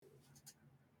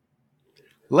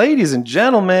Ladies and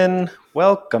gentlemen,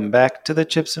 welcome back to the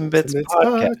Chips and Bits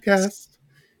podcast,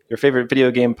 your favorite video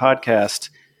game podcast.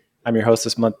 I'm your host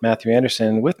this month, Matthew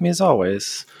Anderson. With me, as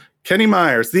always, Kenny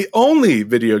Myers, the only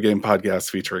video game podcast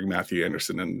featuring Matthew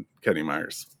Anderson and Kenny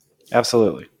Myers.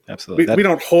 Absolutely. We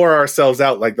don't whore ourselves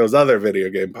out like those other video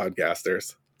game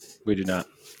podcasters. We do not.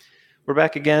 We're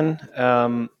back again.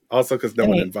 Also, because no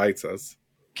one invites us.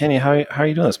 Kenny, how are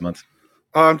you doing this month?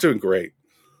 Oh, I'm doing great.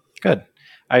 Good.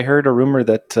 I heard a rumor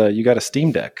that you got a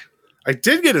Steam Deck. I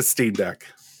did get a Steam Deck.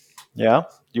 Yeah?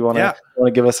 You want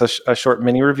to give us a short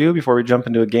mini review before we jump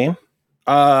into a game?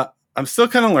 I'm still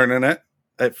kind of learning it.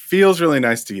 It feels really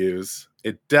nice to use.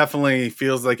 It definitely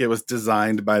feels like it was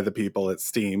designed by the people at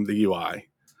Steam, the UI,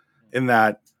 in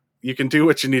that you can do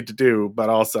what you need to do, but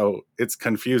also it's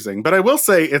confusing. But I will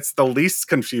say it's the least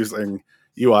confusing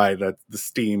UI that the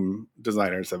Steam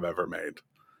designers have ever made.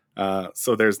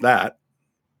 So there's that.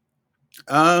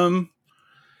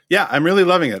 Yeah, I'm really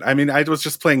loving it. I mean, I was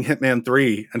just playing Hitman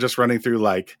 3 and just running through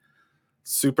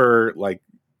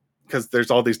because there's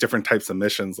all these different types of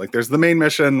missions. Like there's the main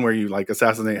mission where you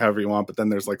assassinate however you want, but then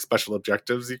there's special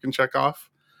objectives you can check off.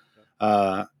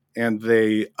 And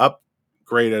they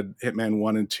upgraded Hitman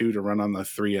 1 and 2 to run on the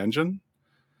 3 engine.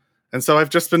 And so I've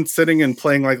just been sitting and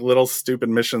playing little stupid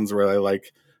missions where I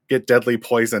get deadly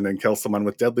poison and kill someone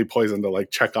with deadly poison to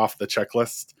check off the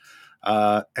checklist.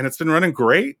 And it's been running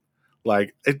great.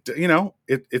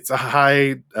 It's a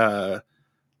high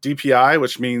DPI,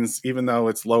 which means even though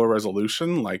it's lower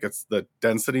resolution, it's the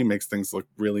density makes things look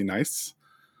really nice.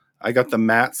 I got the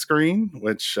matte screen,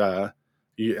 which as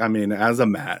a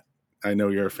matte, I know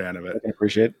you're a fan of it. I can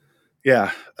appreciate.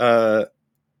 Yeah,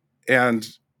 and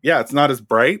yeah, it's not as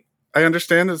bright, I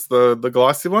understand, as the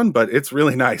glossy one, but it's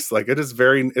really nice.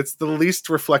 It's the least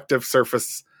reflective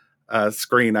surface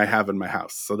screen I have in my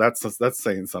house, so that's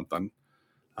saying something.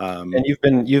 And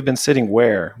you've been sitting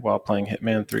where while playing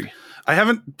Hitman 3? I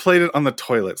haven't played it on the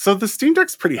toilet. So the Steam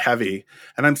Deck's pretty heavy,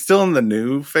 and I'm still in the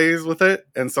new phase with it,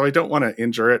 and so I don't want to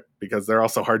injure it because they're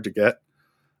also hard to get.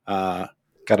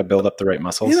 Got to build up the right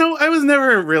muscles. I was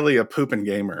never really a pooping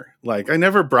gamer. I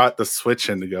never brought the Switch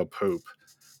in to go poop.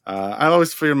 I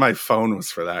always figured my phone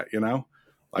was for that,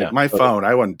 phone,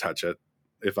 I wouldn't touch it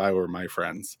if I were my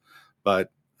friends. But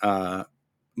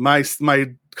my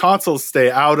consoles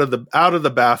stay out of the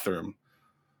bathroom.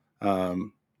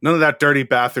 None of that dirty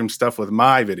bathroom stuff with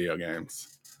my video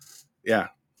games. Yeah.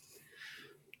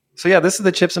 So yeah, this is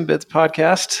the Chips and Bits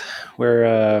podcast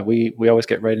where we always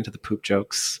get right into the poop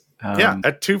jokes.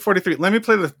 At 2:43. Let me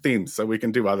play the theme so we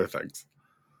can do other things.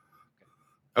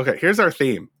 Okay, here's our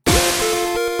theme.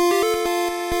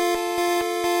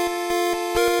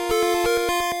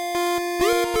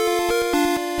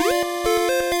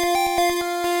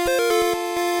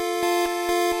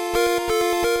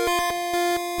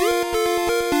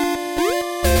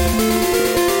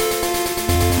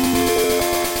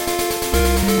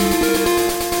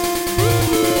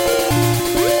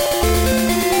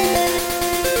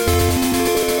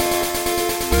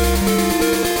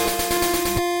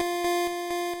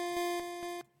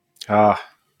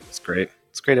 It's great.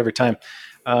 It's great every time.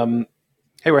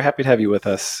 Hey, we're happy to have you with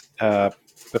us.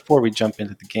 Before we jump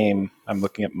into the game, I'm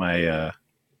looking at my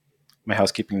my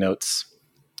housekeeping notes.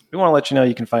 We want to let you know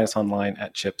you can find us online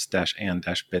at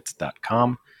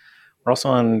chips-and-bits.com. We're also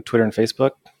on Twitter and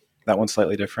Facebook. That one's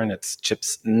slightly different. It's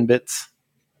Chips and Bits.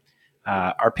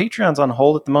 Our Patreon's on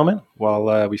hold at the moment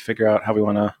while we figure out how we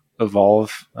want to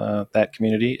evolve that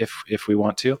community if we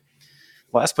want to.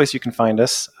 The last place you can find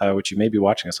us, which you may be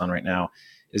watching us on right now,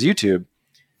 is YouTube.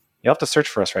 You'll have to search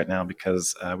for us right now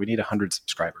because we need 100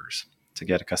 subscribers to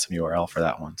get a custom URL for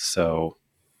that one. So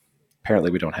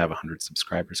apparently we don't have 100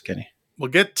 subscribers, Kenny. We'll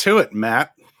get to it,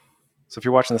 Matt. So if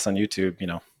you're watching this on YouTube,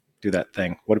 do that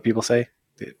thing. What do people say?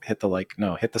 Hit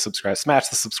the subscribe, smash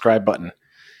the subscribe button.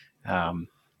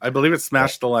 I believe it's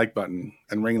smash the like button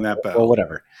and ring that bell. Or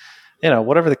whatever.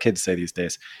 Whatever the kids say these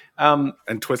days.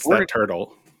 And twist that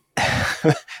turtle.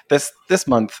 This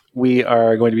month we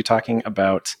are going to be talking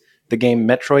about the game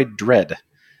Metroid Dread.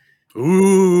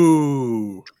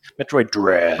 Ooh, Metroid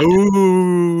Dread.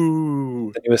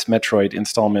 Ooh, the newest Metroid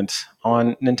installment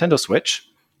on Nintendo Switch,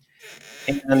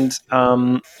 and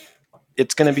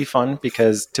it's going to be fun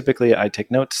because typically I take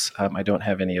notes. I don't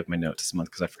have any of my notes this month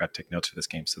because I forgot to take notes for this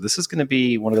game. So this is going to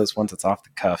be one of those ones that's off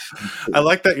the cuff. I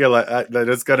like that you're that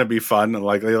it's going to be fun. And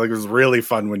it was really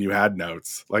fun when you had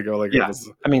notes. Yeah. It was,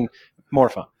 more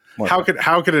fun. How could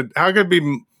it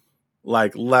be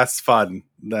less fun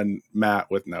than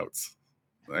Matt with notes?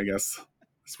 I guess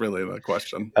it's really the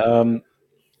question. I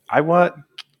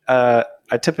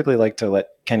typically like to let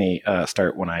Kenny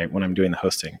start when I'm doing the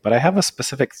hosting, but I have a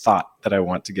specific thought that I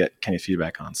want to get Kenny's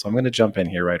feedback on. So I'm going to jump in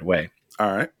here right away.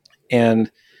 All right. And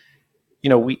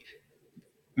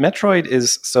Metroid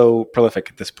is so prolific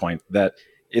at this point that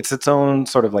it's its own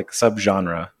sort of like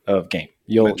subgenre of game.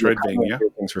 You'll hear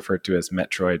things referred to as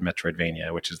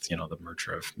Metroidvania, which is the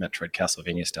merger of Metroid,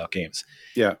 Castlevania style games.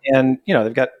 Yeah, and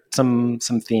they've got some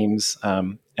themes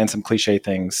and some cliche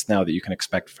things now that you can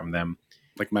expect from them,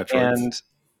 like Metroid. And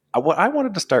what I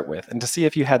wanted to start with, and to see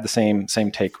if you had the same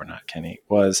take or not, Kenny,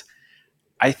 was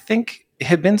I think it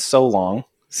had been so long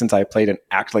since I played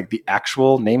the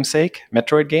actual namesake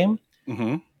Metroid game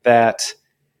that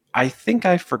I think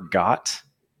I forgot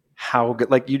how good.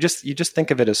 Like you just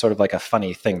think of it as sort of like a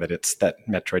funny thing that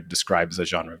Metroid describes a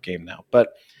genre of game now, but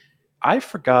I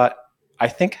forgot. I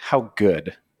think how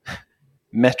good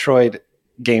Metroid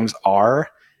games are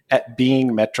at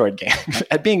being Metroid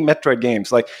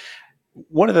games. Like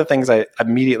one of the things I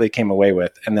immediately came away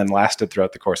with and then lasted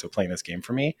throughout the course of playing this game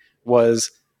for me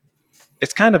was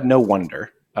it's kind of no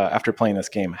wonder after playing this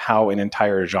game how an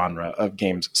entire genre of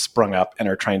games sprung up and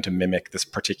are trying to mimic this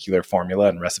particular formula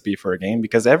and recipe for a game,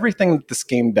 because everything that this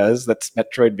game does that's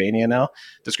Metroidvania now,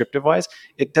 descriptive wise,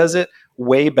 it does it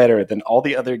way better than all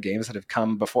the other games that have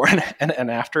come before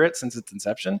and after it since its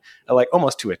inception, like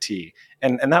almost to a T.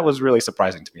 And that was really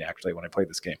surprising to me actually when I played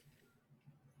this game.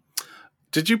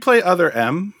 Did you play Other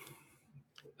M?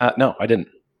 No, I didn't.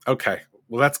 Okay.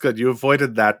 Well, that's good. You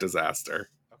avoided that disaster.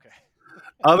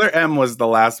 Other M was the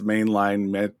last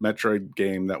mainline Metroid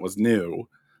game that was new,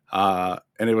 and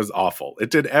it was awful.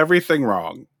 It did everything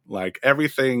wrong. Like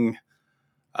everything,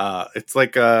 it's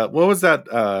like what was that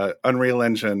Unreal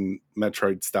Engine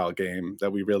Metroid style game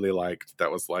that we really liked? That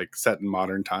was like set in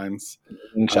modern times.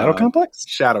 Shadow Complex.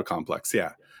 Shadow Complex,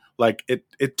 yeah. Like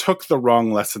it took the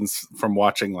wrong lessons from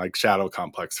watching like Shadow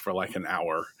Complex for like an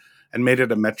hour and made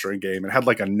it a Metroid game. It had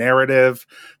like a narrative.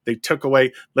 They took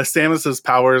away Samus's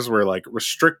powers were like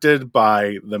restricted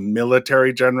by the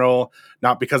military general,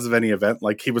 not because of any event.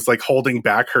 Like he was like holding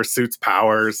back her suit's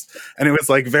powers, and it was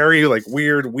like very like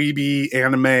weird weeby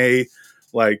anime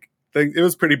like thing. It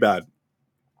was pretty bad.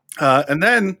 And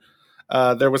then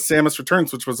there was Samus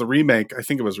Returns, which was a remake. I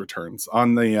think it was Returns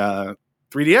on the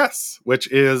 3DS,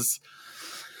 which is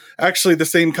actually the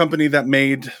same company that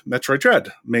made Metroid Dread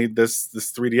made this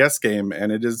 3DS game,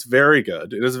 and it is very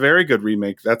good. It is a very good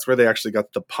remake. That's where they actually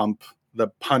got the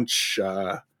punch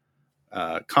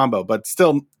combo, but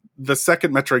still the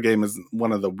second Metroid game is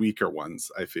one of the weaker ones,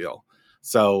 I feel.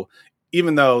 So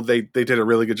even though they did a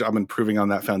really good job improving on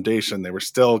that foundation, they were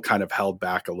still kind of held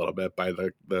back a little bit by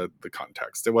the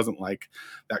context. It wasn't like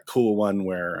that cool one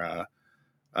where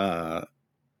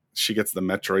she gets the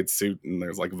Metroid suit and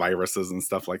there's like viruses and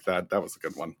stuff like that. That was a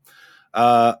good one.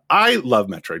 I love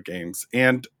Metroid games,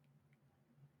 and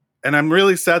I'm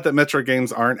really sad that Metroid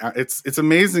games aren't. It's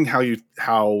amazing how you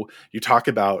talk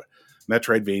about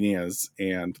Metroidvanias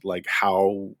and like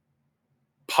how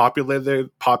popular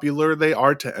they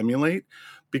are to emulate,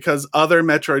 because other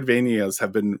Metroidvanias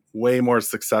have been way more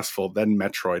successful than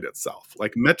Metroid itself.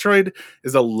 Like Metroid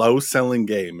is a low-selling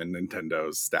game in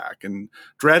Nintendo's stack, and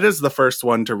Dread is the first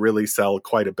one to really sell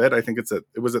quite a bit. I think it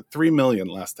was at 3 million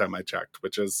last time I checked,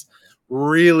 which is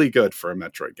really good for a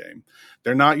Metroid game.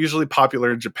 They're not usually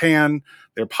popular in Japan.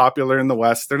 They're popular in the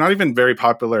West. They're not even very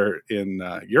popular in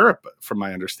Europe, from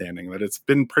my understanding. That it's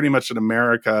been pretty much an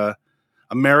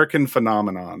American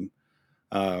phenomenon.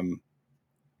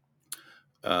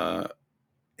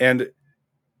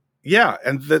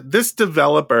 This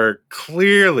developer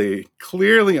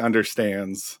clearly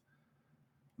understands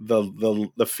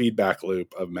the feedback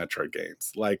loop of Metroid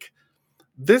games. Like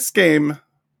this game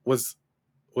was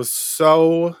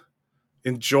so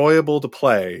enjoyable to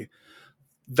play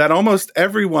that almost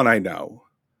everyone I know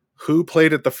who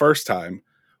played it the first time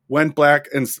went back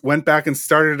and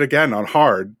started again on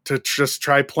hard to just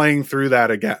try playing through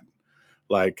that again.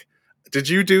 Like, did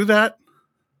you do that?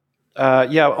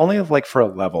 Yeah, only like for a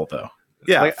level though.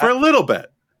 Yeah, like, for a little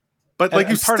bit. But like,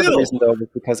 part of the reason though is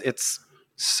because it's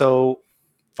so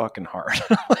fucking hard.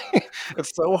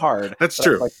 It's so hard. That's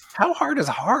true. Like, how hard is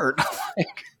hard?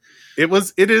 It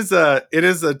is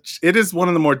one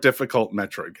of the more difficult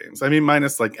Metroid games. I mean,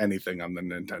 minus like anything on the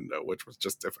Nintendo, which was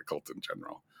just difficult in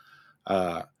general.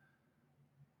 I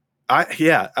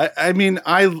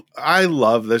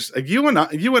love this. Like, you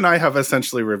and I have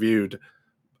essentially reviewed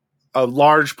a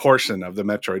large portion of the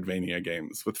Metroidvania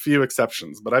games, with few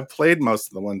exceptions. But I've played most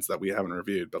of the ones that we haven't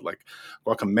reviewed. But like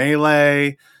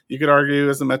Guacamelee, you could argue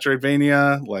is a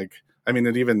Metroidvania. Like, I mean,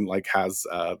 it even like has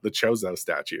the Chozo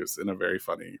statues in a very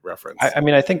funny reference.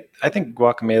 I think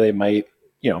Guacamelee might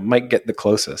might get the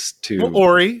closest to.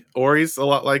 Well, Ori's a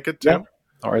lot like it too. Yeah,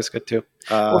 Ori's good too.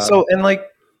 And like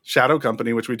Shadow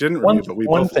Company, which we didn't review, but we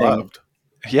both loved.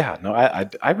 Yeah, no,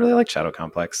 I really like Shadow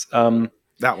Complex.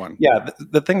 That one. Yeah,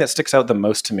 the thing that sticks out the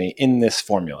most to me in this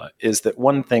formula is that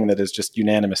one thing that is just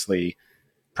unanimously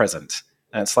present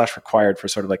and / required for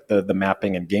sort of like the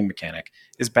mapping and game mechanic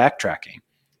is backtracking.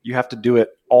 You have to do it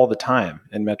all the time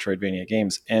in Metroidvania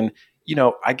games. And,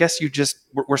 I guess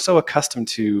we're so accustomed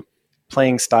to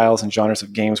playing styles and genres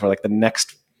of games where like the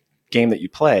next game that you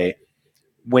play,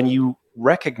 when you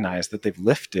recognize that they've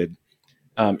lifted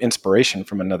inspiration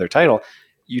from another title,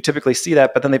 you typically see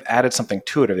that, but then they've added something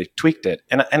to it or they've tweaked it.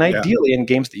 And ideally in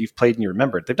games that you've played and you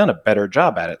remembered, they've done a better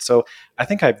job at it. So I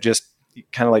think I've just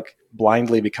kind of like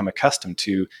blindly become accustomed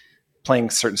to playing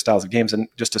certain styles of games and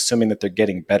just assuming that they're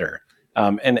getting better.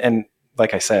 And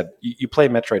like I said, you play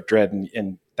Metroid Dread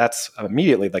and that's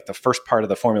immediately like the first part of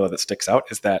the formula that sticks out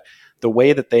is that the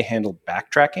way that they handle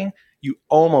backtracking, you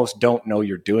almost don't know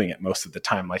you're doing it most of the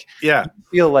time. Like, yeah, you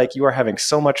feel like you are having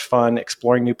so much fun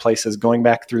exploring new places, going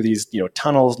back through these,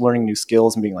 tunnels, learning new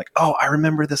skills and being like, oh, I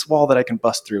remember this wall that I can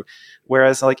bust through.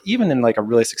 Whereas like, even in like a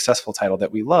really successful title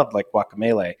that we loved, like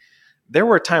Guacamelee, there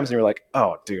were times when you were like,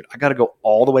 oh dude, I got to go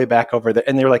all the way back over there.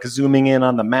 And they were like zooming in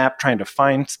on the map, trying to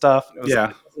find stuff. It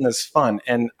wasn't as fun.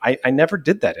 And I never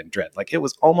did that in Dread. Like it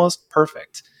was almost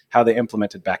perfect how they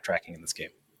implemented backtracking in this game.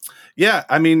 Yeah,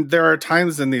 I mean, there are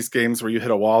times in these games where you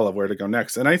hit a wall of where to go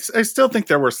next. And I still think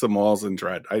there were some walls in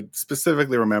Dread. I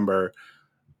specifically remember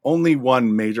only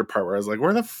one major part where I was like,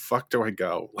 where the fuck do I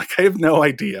go? Like, I have no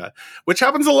idea, which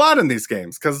happens a lot in these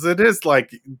games because it is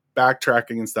like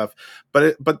backtracking and stuff.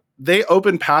 But they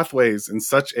open pathways in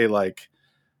such a like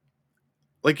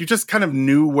you just kind of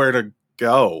knew where to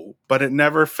go, but it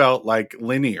never felt like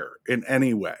linear in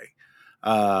any way.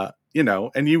 And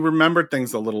you remembered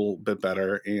things a little bit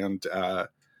better.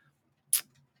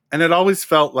 And it always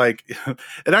felt like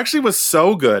it actually was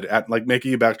so good at like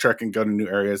making you backtrack and go to new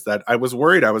areas that I was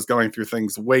worried I was going through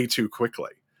things way too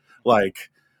quickly. Like,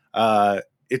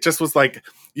 it just was like,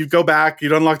 you'd go back,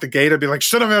 you'd unlock the gate, I'd be like,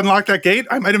 should have unlocked that gate?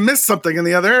 I might have missed something in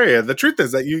the other area. The truth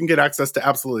is that you can get access to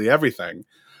absolutely everything.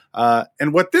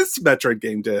 And what this Metroid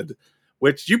game did,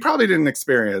 which you probably didn't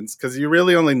experience, because you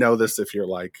really only know this if you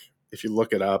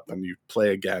look it up and you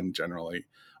play again generally,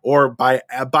 or by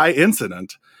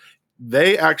incident,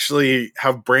 they actually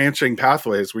have branching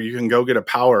pathways where you can go get a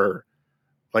power.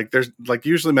 Like there's like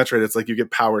usually Metroid, it's like you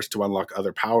get powers to unlock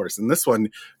other powers. In this one,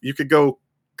 you could go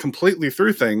completely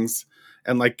through things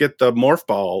and like get the morph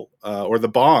ball or the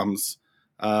bombs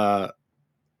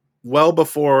well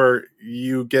before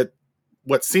you get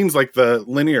what seems like the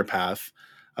linear path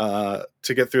to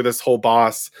get through this whole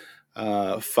boss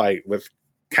fight with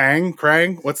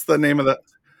Krang. What's the name of the?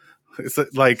 It's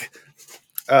like,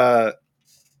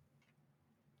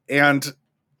 and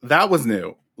that was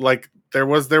new. Like there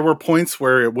were points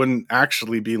where it wouldn't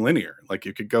actually be linear. Like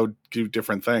you could go do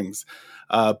different things,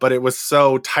 but it was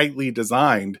so tightly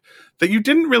designed that you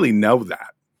didn't really know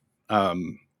that.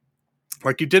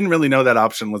 Like you didn't really know that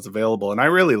option was available, and I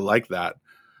really like that.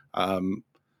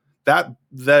 That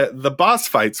the boss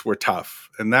fights were tough,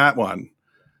 and that one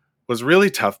was really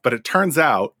tough. But it turns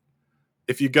out,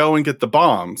 if you go and get the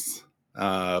bombs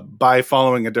by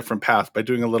following a different path, by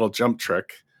doing a little jump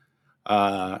trick,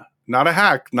 not a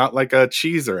hack, not like a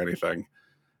cheese or anything,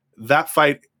 that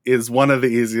fight is one of the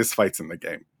easiest fights in the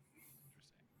game.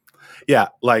 Yeah,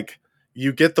 like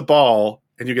you get the ball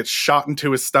and you get shot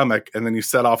into his stomach, and then you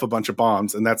set off a bunch of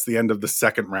bombs, and that's the end of the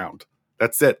second round.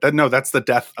 That's it. That's the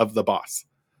death of the boss.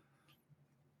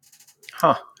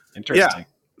 Huh. Interesting. Yeah.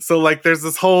 So like there's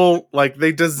this whole, like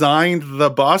they designed the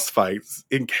boss fights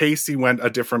in case he went a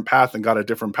different path and got a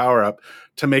different power up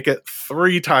to make it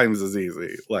 3 times as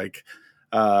easy. Like,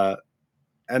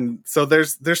 and so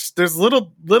there's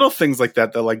little things like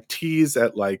that like tease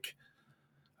at like,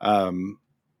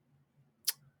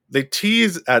 they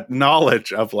tease at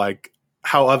knowledge of like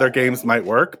how other games might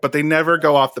work, but they never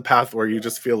go off the path where you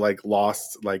just feel like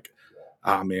lost. Like,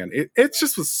 oh man, it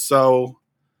just was so.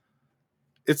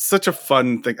 It's such a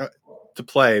fun thing to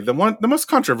play. The most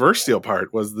controversial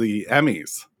part was the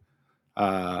Emmys,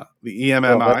 the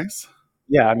EMMIs.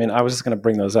 Yeah, I mean, I was just going to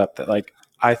bring those up. That like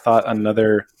I thought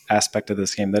another aspect of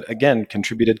this game that again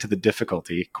contributed to the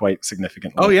difficulty quite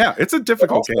significantly. Oh yeah, it's a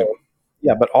difficult game.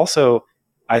 Yeah, but also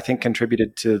I think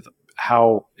contributed to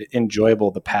how enjoyable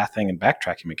the pathing and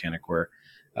backtracking mechanic were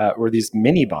these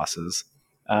mini bosses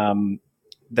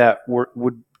that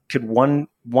could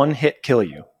one hit kill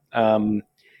you.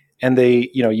 And they,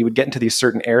 you would get into these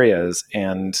certain areas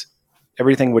and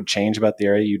everything would change about the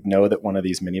area. You'd know that one of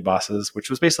these mini bosses, which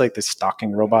was basically like this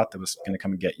stalking robot that was going to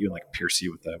come and get you and like pierce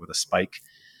you with a spike,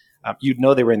 you'd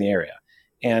know they were in the area.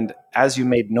 And as you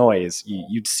made noise,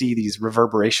 you'd see these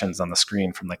reverberations on the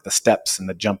screen from like the steps and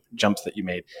the jumps that you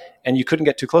made, and you couldn't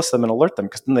get too close to them and alert them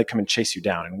because then they'd come and chase you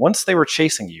down. And once they were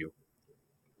chasing you,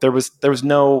 there was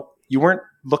no, you weren't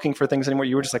looking for things anymore.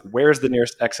 You were just like, where's the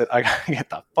nearest exit? I gotta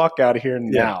get the fuck out of here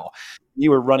now. Yeah.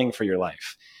 You were running for your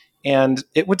life. And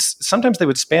it would, sometimes they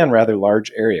would span rather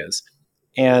large areas,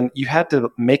 and you had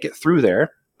to make it through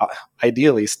there,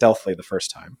 ideally stealthily the first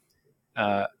time.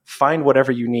 Find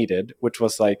whatever you needed, which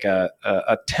was like a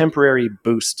temporary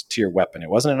boost to your weapon. It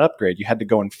wasn't an upgrade. You had to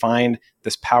go and find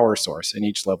this power source in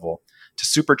each level to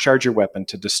supercharge your weapon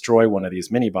to destroy one of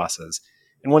these mini bosses.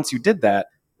 And once you did that,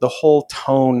 the whole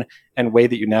tone and way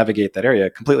that you navigate that area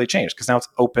completely changed, because now it's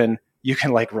open. You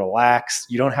can like relax.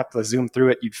 You don't have to zoom through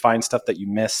it. You'd find stuff that you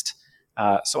missed.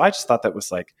 So I just thought that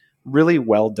was like really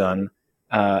well done.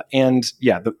 And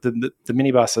yeah, the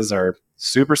mini bosses are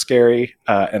super scary,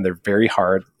 and they're very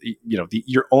hard. You know,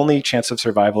 your only chance of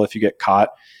survival if you get caught,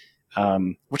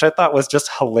 which I thought was just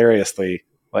hilariously,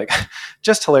 like,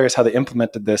 just hilarious how they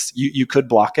implemented this. You could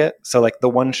block it. So like the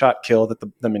one shot kill that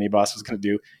the mini boss was going to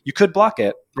do, you could block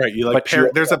it. Right. You like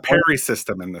there's a parry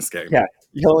system in this game. Yeah.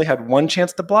 You only had one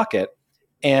chance to block it,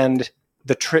 and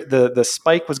the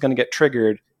spike was going to get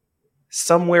triggered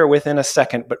somewhere within a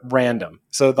second, but random.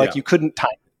 So like you couldn't time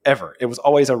it ever. It was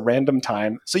always a random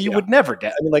time. So you would never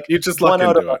get, I mean, like you just one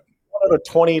out of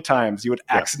 20 times you would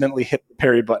accidentally hit the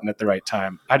parry button at the right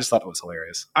time. I just thought it was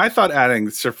hilarious. I thought adding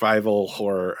survival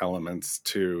horror elements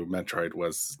to Metroid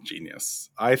was genius.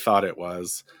 I thought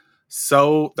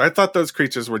those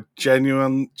creatures were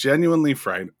genuinely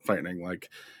frightening. Like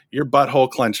your butthole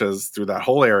clenches through that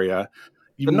whole area.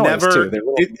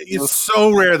 It's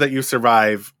so rare that you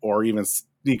survive or even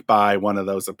sneak by one of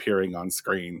those appearing on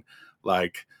screen.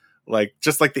 Like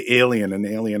just like the alien in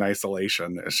Alien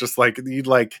Isolation. It's just like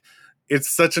it's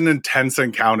such an intense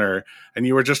encounter, and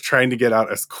you were just trying to get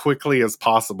out as quickly as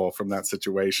possible from that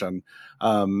situation.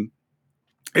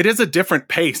 It is a different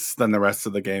pace than the rest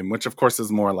of the game, which of course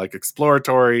is more like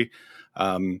exploratory.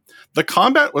 The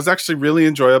combat was actually really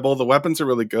enjoyable. The weapons are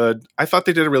really good. I thought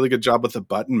they did a really good job with the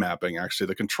button mapping. Actually,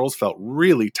 the controls felt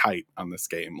really tight on this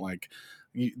game. Like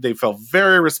they felt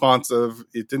very responsive.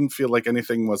 It didn't feel like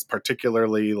anything was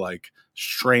particularly like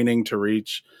straining to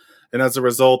reach. And as a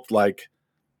result, like,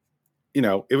 you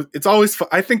know, it's always fun.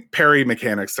 I think parry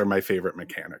mechanics are my favorite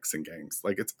mechanics in games.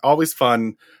 Like it's always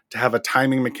fun to have a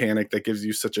timing mechanic that gives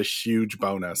you such a huge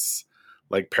bonus,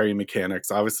 like parry mechanics.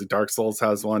 Obviously Dark Souls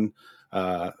has one.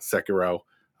 Sekiro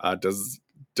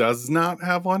does not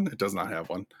have one. It does not have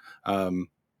one. And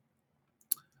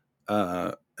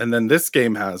then this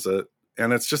game has it,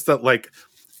 and it's just that like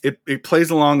it plays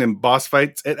along in boss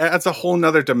fights. It adds a whole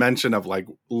nother dimension of like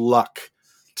luck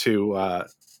to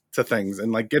things,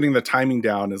 and like getting the timing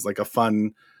down is like a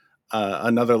fun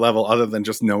another level other than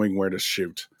just knowing where to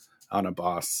shoot on a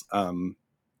boss.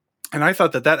 And I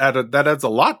thought that adds a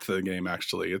lot to the game.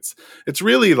 Actually, it's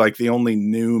really like the only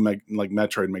new like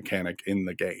Metroid mechanic in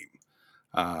the game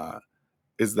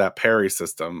is that parry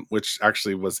system, which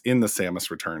actually was in the Samus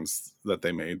Returns that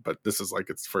they made, but this is like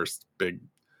its first big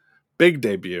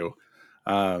debut.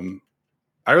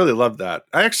 I really love that.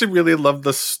 I actually really love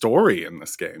the story in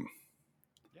this game.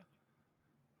 Yeah.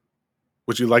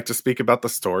 Would you like to speak about the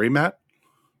story, Matt?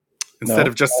 Instead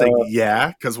of just saying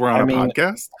because we're on a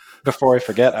podcast. Before I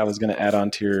forget, I was going to add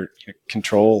on to your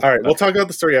control. All right, we'll talk about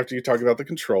the story after you talk about the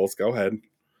controls. Go ahead.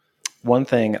 One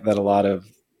thing that a lot of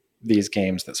these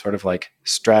games that sort of like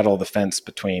straddle the fence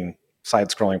between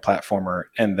side-scrolling platformer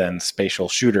and then spatial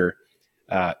shooter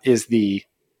is the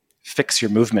fix your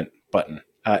movement button,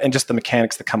 and just the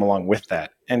mechanics that come along with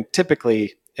that. And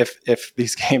typically, if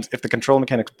these games, if the control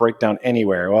mechanics break down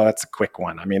anywhere, well, that's a quick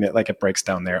one. I mean, it breaks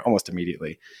down there almost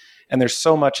immediately. And there's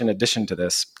so much in addition to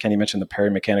this. Kenny mentioned the parry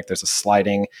mechanic. There's a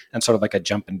sliding and sort of like a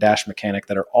jump and dash mechanic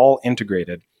that are all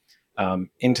integrated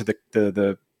into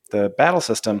the battle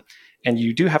system. And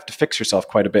you do have to fix yourself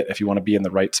quite a bit if you want to be in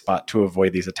the right spot to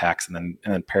avoid these attacks and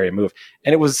then parry and move.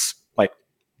 And it was like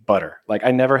butter. Like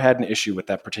I never had an issue with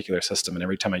that particular system. And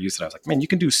every time I used it, I was like, man, you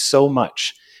can do so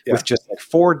much with just like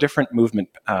 4 different movement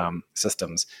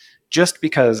systems, just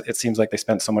because it seems like they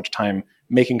spent so much time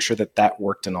making sure that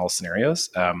worked in all scenarios.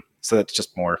 So that's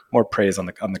just more praise on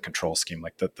the control scheme.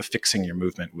 Like the fixing your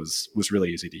movement was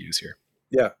really easy to use here.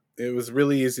 Yeah, it was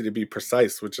really easy to be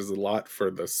precise, which is a lot for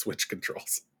the Switch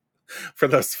controls, for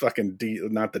those fucking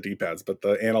not the D-pads, but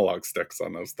the analog sticks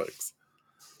on those things.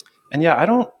 And yeah,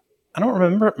 I don't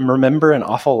remember an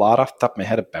awful lot off the top of my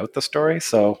head about the story,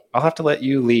 so I'll have to let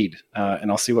you lead, and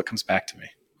I'll see what comes back to me.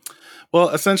 Well,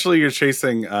 essentially, you're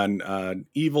chasing an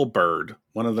evil bird,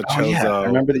 one of the Oh yeah, I Chozo,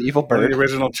 remember the evil one of bird. the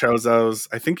original Chozos.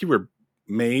 I think you were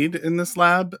made in this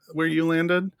lab where you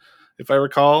landed, if I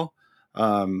recall.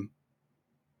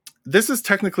 This is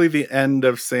technically the end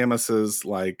of Samus's,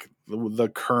 like, the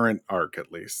current arc,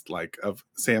 at least, like, of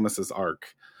Samus's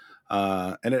arc.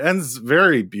 And it ends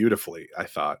very beautifully, I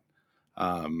thought.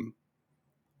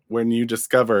 When you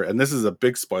discover, and this is a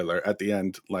big spoiler at the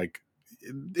end, like,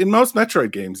 in most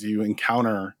Metroid games, you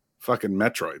encounter fucking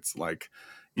Metroids. Like,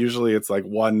 usually it's like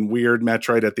one weird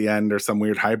Metroid at the end or some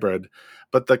weird hybrid.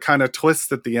 But the kind of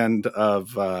twist at the end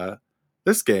of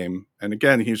this game, and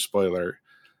again, huge spoiler,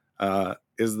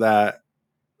 is that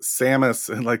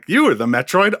Samus, like, you were the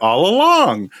Metroid all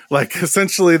along. Like,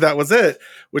 essentially, that was it,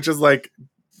 which is like,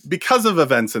 because of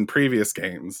events in previous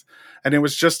games. And it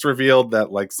was just revealed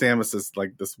that, like, Samus is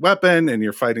like this weapon and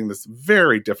you're fighting this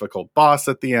very difficult boss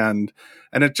at the end.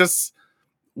 And it just,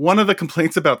 one of the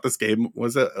complaints about this game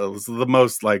was it was the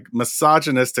most, like,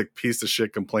 misogynistic piece of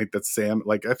shit complaint that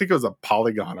like, I think it was a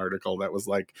Polygon article that was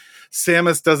like,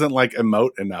 Samus doesn't, like,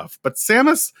 emote enough. But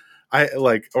Samus,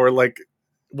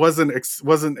 wasn't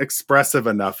expressive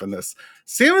enough in this.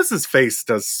 Samus's face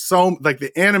does so, like,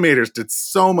 the animators did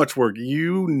so much work.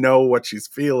 You know what she's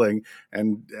feeling,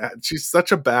 and she's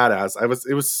such a badass.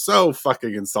 It was so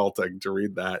fucking insulting to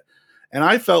read that, and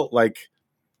I felt like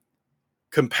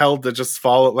compelled to just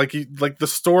follow. Like, the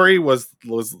story was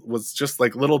just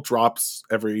like little drops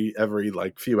every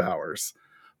like few hours,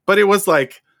 but it was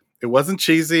like, it wasn't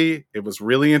cheesy. It was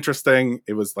really interesting.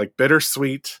 It was like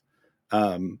bittersweet.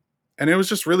 And it was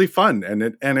just really fun, and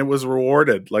it was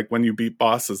rewarded, like, when you beat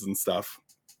bosses and stuff.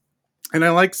 And I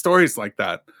like stories like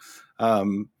that.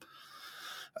 And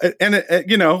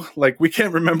you know, like, we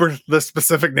can't remember the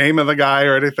specific name of the guy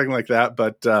or anything like that,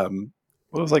 but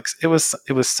It was like it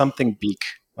was something Beak,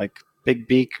 like Big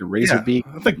Beak or Razor yeah, Beak.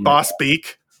 I think Boss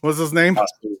Beak was his name.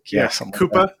 Boss Beak, yeah,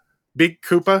 Koopa, like Beak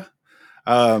Koopa.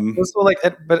 So, like,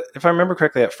 but if I remember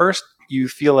correctly, at first you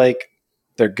feel like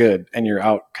they're good, and you're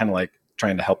out kind of like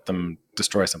trying to help them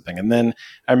destroy something, and then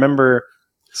I remember.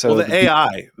 So well, the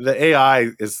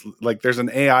AI is like, there's an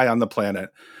AI on the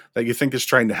planet that you think is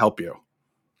trying to help you,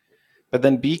 but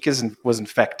then Beak was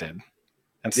infected,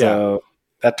 and so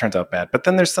that turns out bad. But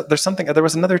then there's something. There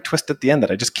was another twist at the end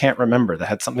that I just can't remember that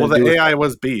had something. Well, to do the with AI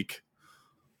was Beak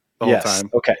the whole time.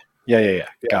 Okay. Yeah.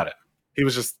 Got it. He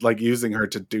was just, like, using her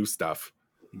to do stuff.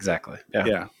 Exactly.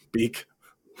 Yeah. Beak,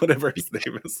 whatever his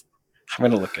name is. I'm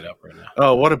gonna look it up right now.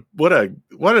 Oh,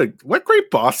 what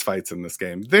great boss fights in this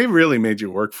game. They really made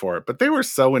you work for it, but they were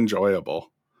so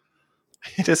enjoyable.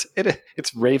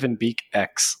 It's Raven Beak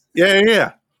X.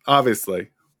 Yeah. Obviously.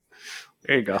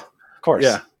 There you go. Of course.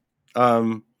 Yeah.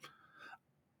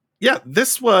 Yeah,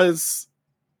 this was,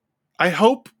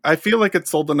 I feel like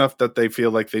it's sold enough that they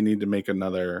feel like they need to make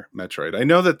another Metroid. I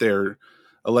know that they're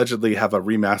allegedly have a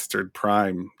remastered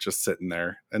Prime just sitting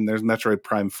there, and there's Metroid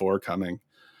Prime 4 coming.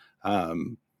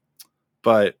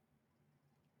 But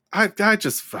I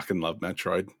just fucking love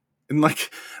Metroid. And,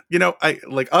 like, you know,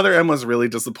 Other M was really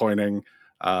disappointing.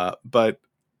 But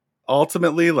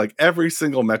ultimately, like, every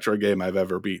single Metroid game I've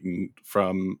ever beaten,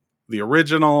 from the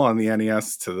original on the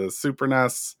NES to the Super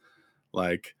NES,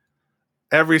 like,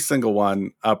 every single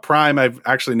one. Prime, I've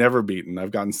actually never beaten.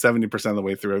 I've gotten 70% of the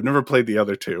way through. I've never played the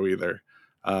other two either.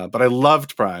 But I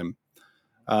loved Prime.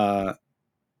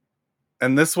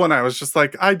 And this one, I was just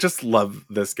like, I just love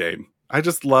this game. I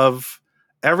just love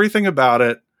everything about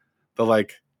it.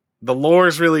 The lore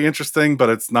is really interesting, but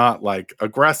it's not, like,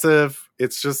 aggressive.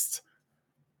 It's just,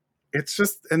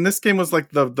 and this game was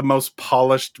like the most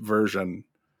polished version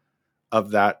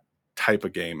of that type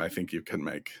of game I think you can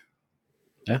make.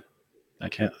 Yeah.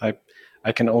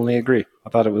 I can only agree. I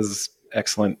thought it was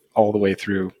excellent all the way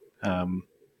through.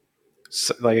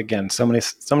 So, like, again, so many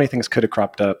things could have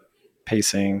cropped up.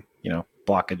 Pacing,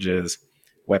 blockages,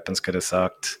 weapons could have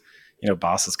sucked,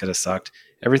 bosses could have sucked.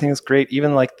 Everything is great.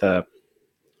 Even, like, the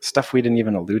stuff we didn't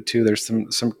even allude to. There's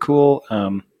some cool,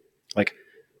 like,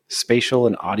 spatial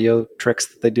and audio tricks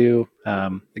that they do.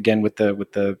 Again, with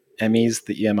the EMIs,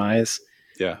 the EMIs.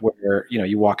 Yeah. Where,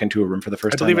 you walk into a room for the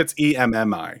first time. I believe it's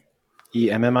EMMI.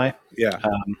 EMMI? Yeah.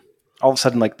 All of a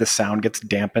sudden, like, the sound gets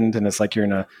dampened, and it's like you're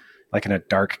in a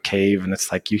dark cave, and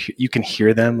it's like you can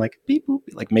hear them, like, beep boop,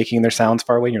 like, making their sounds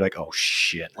far away, and you're like, oh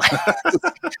shit.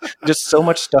 Just so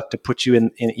much stuff to put you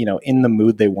in the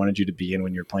mood they wanted you to be in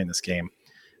when you're playing this game.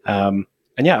 And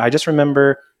yeah, I just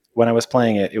remember when I was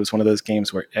playing it, it was one of those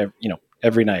games where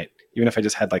every night, even if I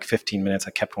just had like 15 minutes,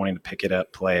 I kept wanting to pick it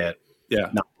up, play it. Yeah.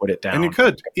 not put it down. And you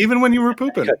could, even when you were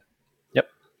pooping. Yep.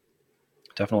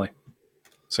 Definitely.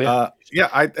 So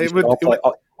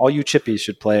all you chippies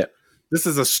should play it. This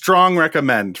is a strong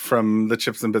recommend from the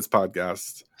Chips and Bits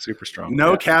podcast. Super strong.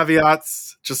 No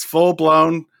caveats, just full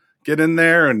blown. Get in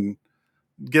there and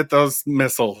get those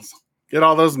missiles. Get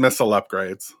all those missile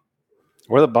upgrades.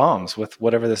 Or the bombs with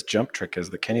whatever this jump trick is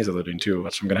that Kenny's alluding to,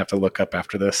 which I'm going to have to look up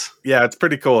after this. Yeah, it's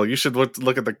pretty cool. You should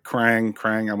look at the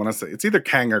Krang. I want to say it's either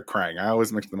Kang or Krang. I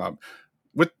always mix them up.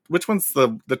 Which one's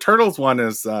the Turtles one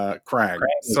is Krang.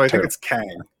 So I think it's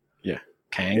Kang. Yeah,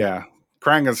 Kang. Yeah,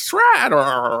 Krang is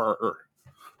Shredder.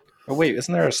 Oh wait,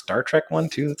 isn't there a Star Trek one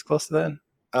too that's close to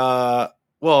that?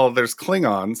 Well, there's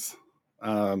Klingons.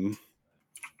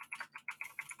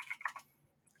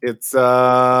 It's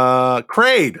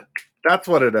Kraid. That's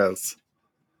what it is.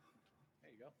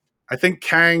 There you go. I think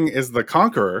Kang is the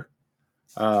Conqueror.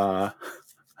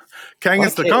 Kang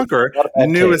is the Conqueror,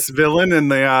 newest villain in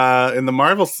the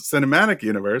Marvel Cinematic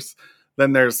Universe.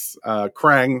 Then there's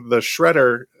Krang, the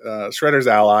Shredder's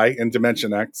ally in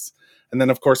Dimension X, and then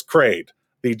of course Kraid,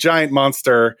 the giant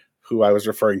monster who I was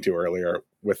referring to earlier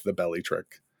with the belly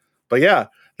trick. But yeah,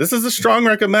 this is a strong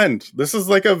recommend. This is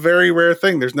like a very rare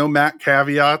thing. There's no Matt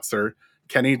caveats or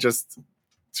Kenny just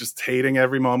hating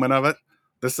every moment of it.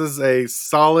 This is a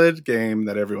solid game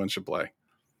that everyone should play.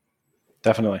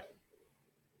 Definitely.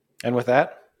 And with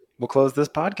that, we'll close this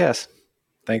podcast.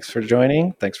 Thanks for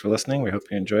joining. Thanks for listening. We hope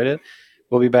you enjoyed it.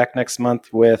 We'll be back next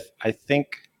month with, I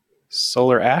think,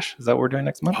 Solar Ash. Is that what we're doing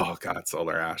next month? Oh God,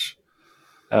 Solar Ash.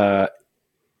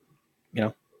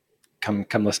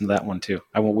 Come listen to that one too.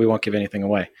 We won't give anything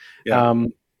away. Yeah.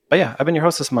 But yeah, I've been your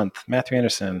host this month, Matthew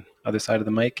Anderson. Other side of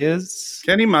the mic is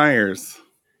Kenny Myers.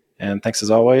 And thanks as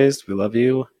always. We love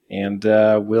you, and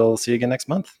we'll see you again next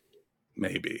month.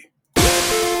 Maybe.